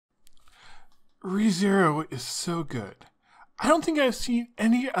ReZero is so good. I don't think I've seen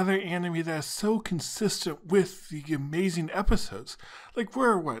any other anime that is so consistent with the amazing episodes. Like,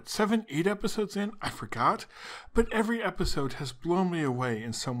 we're, 7, 8 episodes in? I forgot. But every episode has blown me away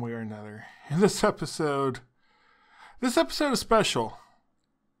in some way or another. And this episode is special.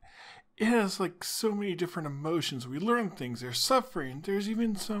 It has, so many different emotions. We learn things. There's suffering. There's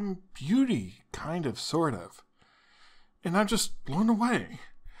even some beauty, kind of, sort of. And I'm just blown away.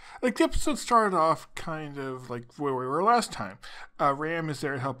 The episode started off kind of like where we were last time. Ram is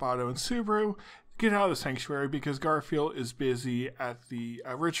there to help Otto and Subaru get out of the sanctuary because Garifiel is busy at the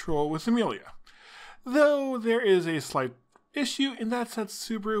ritual with Amelia. Though there is a slight issue, and that's that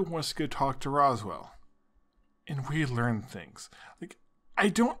Subaru wants to go talk to Roswell. And we learn things. I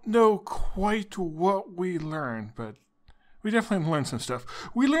don't know quite what we learned, but we definitely learned some stuff.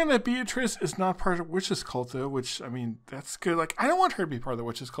 We learned that Beatrice is not part of Witch's cult, though, which, that's good. I don't want her to be part of the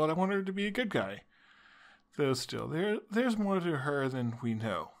Witch's cult. I want her to be a good guy. Though still, there's more to her than we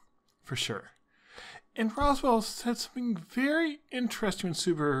know, for sure. And Roswell said something very interesting when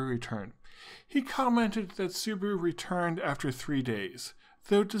Subaru returned. He commented that Subaru returned after 3 days,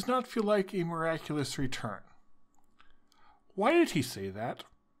 though it does not feel like a miraculous return. Why did he say that?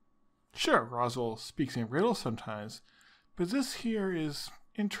 Sure, Roswell speaks in riddles sometimes, but this here is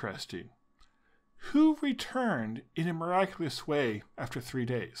interesting. Who returned in a miraculous way after 3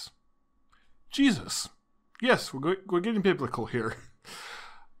 days? Jesus. Yes, we're getting biblical here.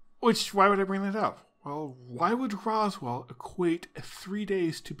 Why would I bring that up? Well, why would Roswell equate 3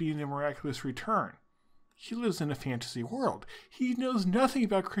 days to being a miraculous return? He lives in a fantasy world. He knows nothing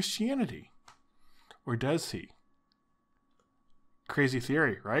about Christianity. Or does he? Crazy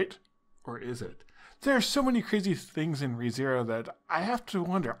theory, right? Or is it? There are so many crazy things in ReZero that I have to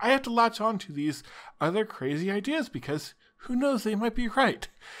wonder. I have to latch on to these other crazy ideas because who knows, they might be right.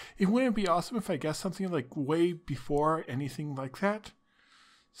 It wouldn't be awesome if I guessed something way before anything like that.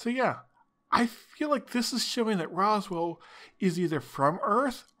 So yeah, I feel like this is showing that Roswell is either from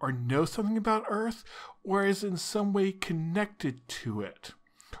Earth or knows something about Earth or is in some way connected to it.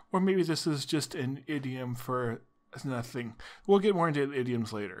 Or maybe this is just an idiom for nothing. We'll get more into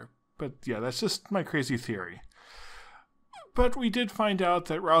idioms later. But yeah, that's just my crazy theory. But we did find out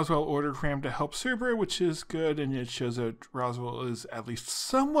that Roswell ordered Ram to help Subaru, which is good, and it shows that Roswell is at least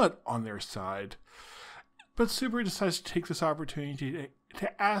somewhat on their side. But Subaru decides to take this opportunity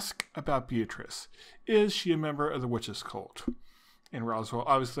to ask about Beatrice. Is she a member of the Witch's cult? And Roswell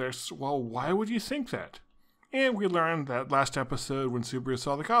obviously asks, well, why would you think that? And we learned that last episode when Subaru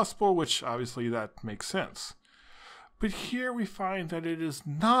saw the gospel, which obviously that makes sense. But here we find that it is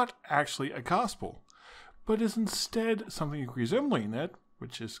not actually a gospel, but is instead something resembling it,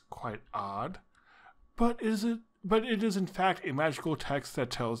 which is quite odd. But it is in fact a magical text that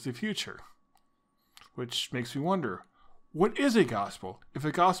tells the future. Which makes me wonder, what is a gospel? If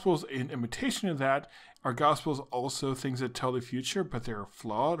a gospel is an imitation of that, are gospels also things that tell the future, but they're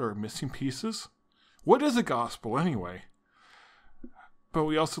flawed or missing pieces? What is a gospel anyway? But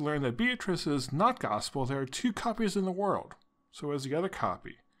we also learned that Beatrice is not gospel. There are 2 copies in the world. So is the other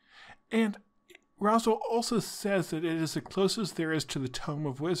copy. And Roswell also says that it is the closest there is to the Tome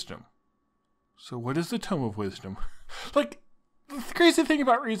of Wisdom. So what is the Tome of Wisdom? The crazy thing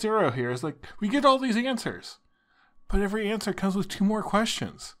about ReZero here is we get all these answers. But every answer comes with 2 more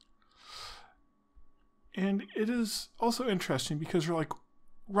questions. And it is also interesting because we're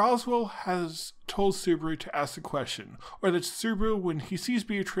Roswell has told Subaru to ask the question, or that Subaru, when he sees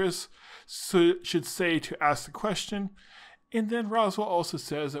Beatrice, should say to ask the question, and then Roswell also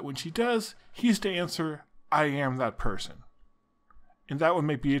says that when she does, he's to answer, I am that person. And that would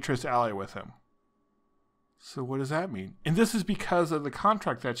make Beatrice ally with him. So what does that mean? And this is because of the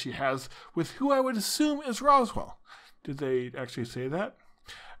contract that she has with who I would assume is Roswell. Did they actually say that?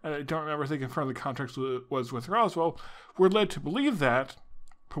 I don't remember if they confirmed the contract was with Roswell. We're led to believe that,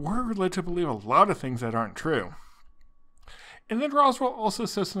 but we're led to believe a lot of things that aren't true. And then Roswell also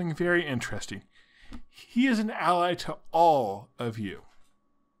says something very interesting. He is an ally to all of you.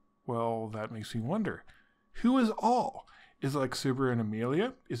 Well, that makes me wonder. Who is all? Is it Subaru and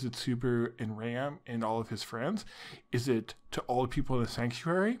Amelia? Is it Subaru and Ram and all of his friends? Is it to all the people in the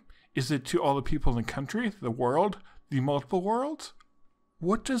sanctuary? Is it to all the people in the country, the world, the multiple worlds?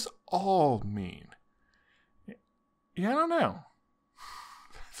 What does all mean? Yeah, I don't know.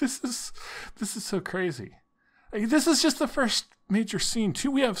 This is so crazy. This is just the first major scene,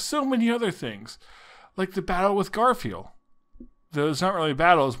 too. We have so many other things. Like the battle with Garifiel. Though it's not really a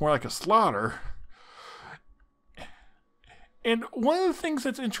battle, it's more like a slaughter. And one of the things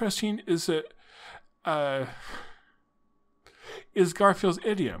that's interesting is that is Garfield's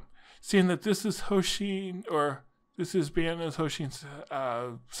idiom. saying that this is Hoshin, or this is Banon's Hoshin's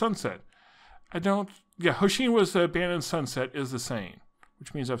sunset. Hoshin was Banon's sunset is the saying,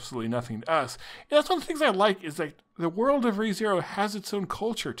 which means absolutely nothing to us. And that's one of the things I like, is that the world of ReZero has its own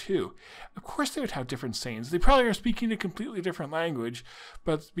culture too. Of course they would have different sayings. They probably are speaking a completely different language,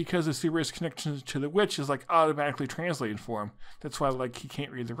 but because of Subaru's connection to the witch is like automatically translated for him, that's why like he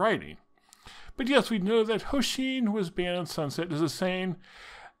can't read the writing. But yes, we know that Hoshin was Banon's sunset is a saying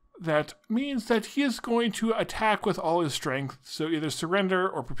that means that he is going to attack with all his strength, so either surrender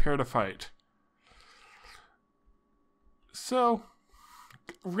or prepare to fight. So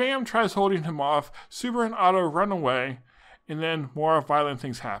Ram tries holding him off, Subaru and Otto run away, and then more violent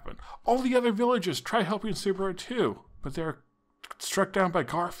things happen. All the other villagers try helping Subaru too, but they're struck down by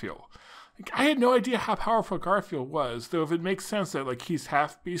Garifiel. Like, I had no idea how powerful Garifiel was, though if it makes sense that like he's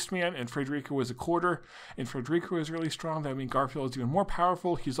half Beastman and Frederica was a quarter, and Frederica was really strong, that means Garifiel is even more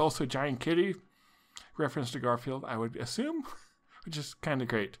powerful. He's also a giant kitty. Reference to Garfield, I would assume, which is kind of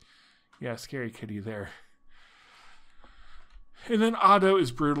great. Yeah, scary kitty there. And then Otto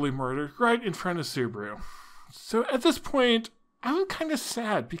is brutally murdered right in front of Subaru. So at this point, I was kind of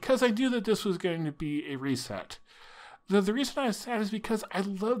sad because I knew that this was going to be a reset. The reason I was sad is because I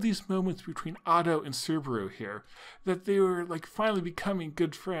love these moments between Otto and Subaru here. That they were like finally becoming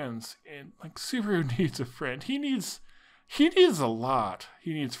good friends. And like Subaru needs a friend. He needs a lot.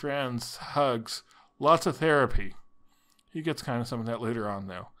 He needs friends, hugs, lots of therapy. He gets kind of some of that later on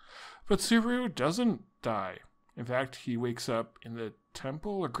though. But Subaru doesn't die. In fact, he wakes up in the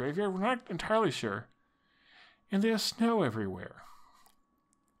temple or graveyard. We're not entirely sure. And there's snow everywhere.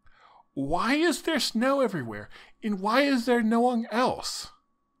 Why is there snow everywhere? And why is there no one else?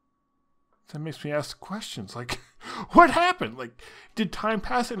 That makes me ask questions like, what happened? Like, did time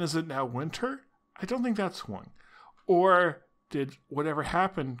pass and is it now winter? I don't think that's one. Or did whatever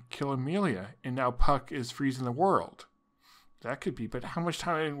happened kill Amelia and now Puck is freezing the world? That could be, but how much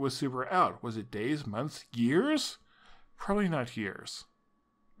time was Subaru out? Was it days, months, years? Probably not years.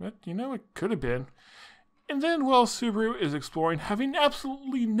 But, it could have been. And then while Subaru is exploring, having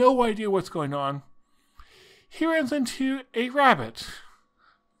absolutely no idea what's going on, he runs into a rabbit.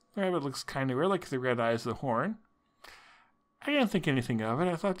 The rabbit looks kind of weird, like the red eyes of the horn. I didn't think anything of it.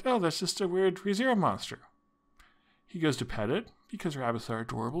 I thought, oh, that's just a weird ReZero monster. He goes to pet it, because rabbits are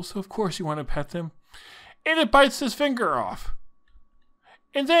adorable, so of course you want to pet them. And it bites his finger off.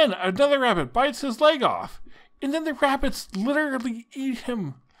 And then another rabbit bites his leg off. And then the rabbits literally eat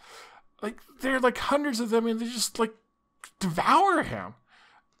him. Like, there are like hundreds of them, and they just like devour him.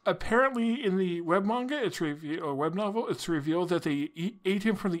 Apparently, in the web manga, or web novel, it's revealed that they ate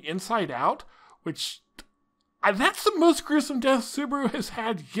him from the inside out, which that's the most gruesome death Subaru has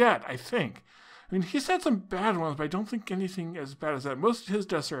had yet, I think. I mean, he's had some bad ones, but I don't think anything as bad as that. Most of his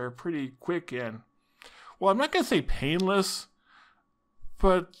deaths are pretty quick and, well, I'm not going to say painless,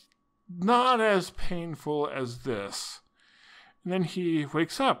 but not as painful as this. And then he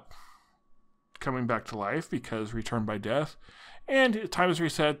wakes up, coming back to life because returned by death. And time is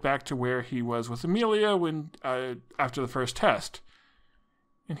reset back to where he was with Amelia when after the first test.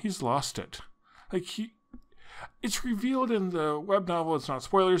 And he's lost it. It's revealed in the web novel. It's not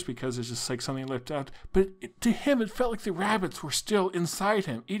spoilers because it's just like something left out. But to him, it felt like the rabbits were still inside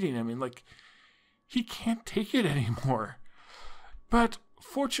him, eating him. And he can't take it anymore. But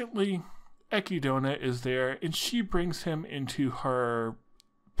fortunately, Echidna is there, and she brings him into her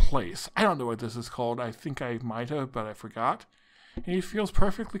place. I don't know what this is called. I think I might have, but I forgot. And he feels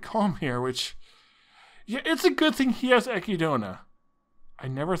perfectly calm here, which, yeah, it's a good thing he has Echidna. I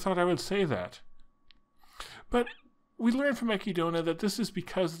never thought I would say that. But we learn from Echidna that this is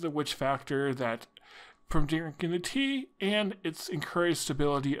because of the witch factor that from drinking the tea, and it's encouraged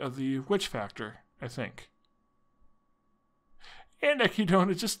stability of the witch factor, I think. And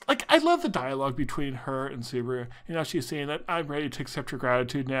Echidna just, I love the dialogue between her and Subaru. You know, she's saying that I'm ready to accept her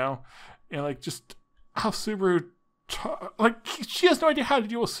gratitude now. And, just how Subaru, she has no idea how to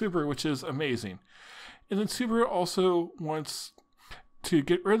deal with Subaru, which is amazing. And then Subaru also wants to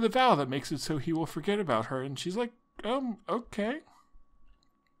get rid of the vow that makes it so he will forget about her. And she's like, okay.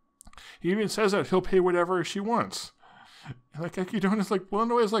 He even says that he'll pay whatever she wants. And, Echidna's blown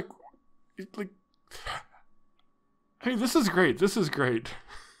away. It's I mean, this is great. This is great.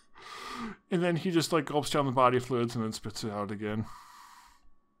 And then he just gulps down the body fluids and then spits it out again.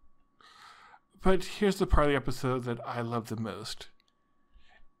 But here's the part of the episode that I love the most.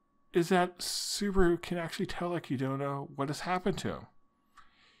 Is that Subaru can actually tell Echidna what has happened to him.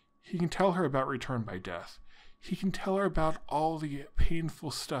 He can tell her about return by death. he can tell her about all the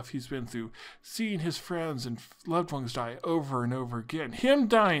painful stuff he's been through, seeing his friends and loved ones die over and over again, him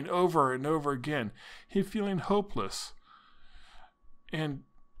dying over and over again, him feeling hopeless. And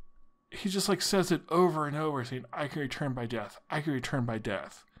he just like says it over and over, saying, I can return by death. I can return by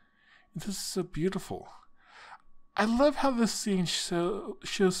death. And this is so beautiful. I love how this scene shows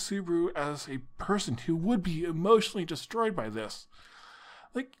Subaru as a person who would be emotionally destroyed by this.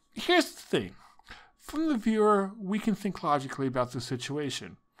 Like, here's the thing. From the viewer, we can think logically about the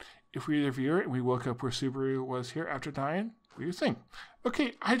situation. If we're the viewer and we woke up where Subaru was here after dying, what do you think?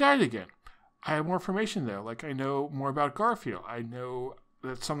 Okay, I died again. I have more information though. Like, I know more about Garifiel. I know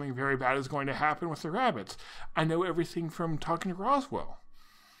that something very bad is going to happen with the rabbits. I know everything from talking to Roswell.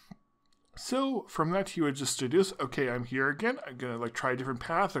 So from that, you would just deduce, okay, I'm here again. I'm going to like try a different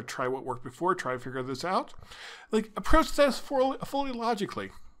path or try what worked before, try to figure this out. Like, approach this fully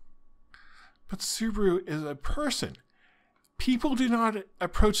logically. But Subaru is a person. People do not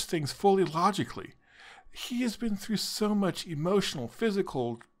approach things fully logically. He has been through so much emotional,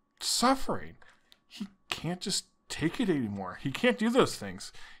 physical suffering. He can't just take it anymore. He can't do those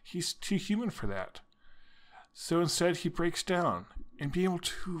things. He's too human for that. So instead, he breaks down. And being able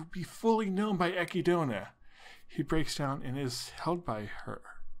to be fully known by Echidna, he breaks down and is held by her.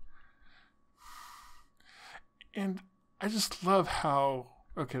 And I just love how,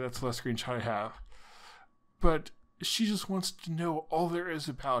 okay, that's the last screenshot I have, but she just wants to know all there is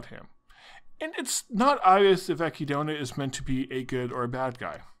about him. And it's not obvious if Echidna is meant to be a good or a bad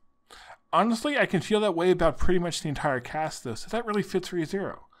guy. Honestly, I can feel that way about pretty much the entire cast, though, so that really fits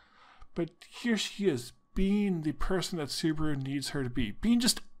ReZero. But here she is, being the person that Subaru needs her to be, being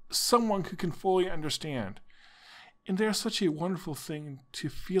just someone who can fully understand. And there's such a wonderful thing to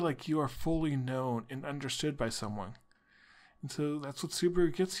feel like you are fully known and understood by someone. And so that's what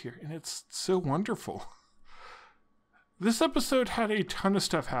Subaru gets here, and it's so wonderful. This episode had a ton of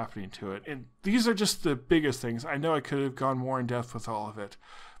stuff happening to it, and these are just the biggest things. I know I could have gone more in depth with all of it,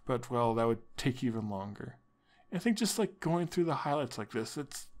 but well, that would take even longer. I think just like going through the highlights like this,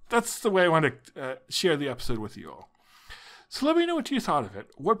 that's the way I want to share the episode with you all. So let me know what you thought of it.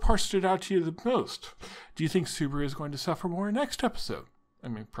 What part stood out to you the most? Do you think Subaru is going to suffer more in next episode? I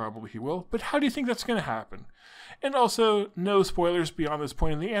mean, probably he will, but how do you think that's going to happen? And also, no spoilers beyond this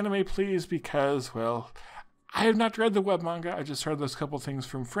point in the anime, please, because, well, I have not read the web manga. I just heard those couple things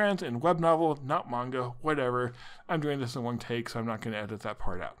from friends, and web novel, not manga, whatever. I'm doing this in one take, so I'm not going to edit that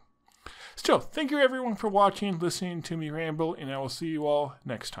part out. Still, thank you everyone for watching, listening to me ramble, and I will see you all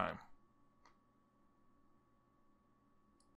next time.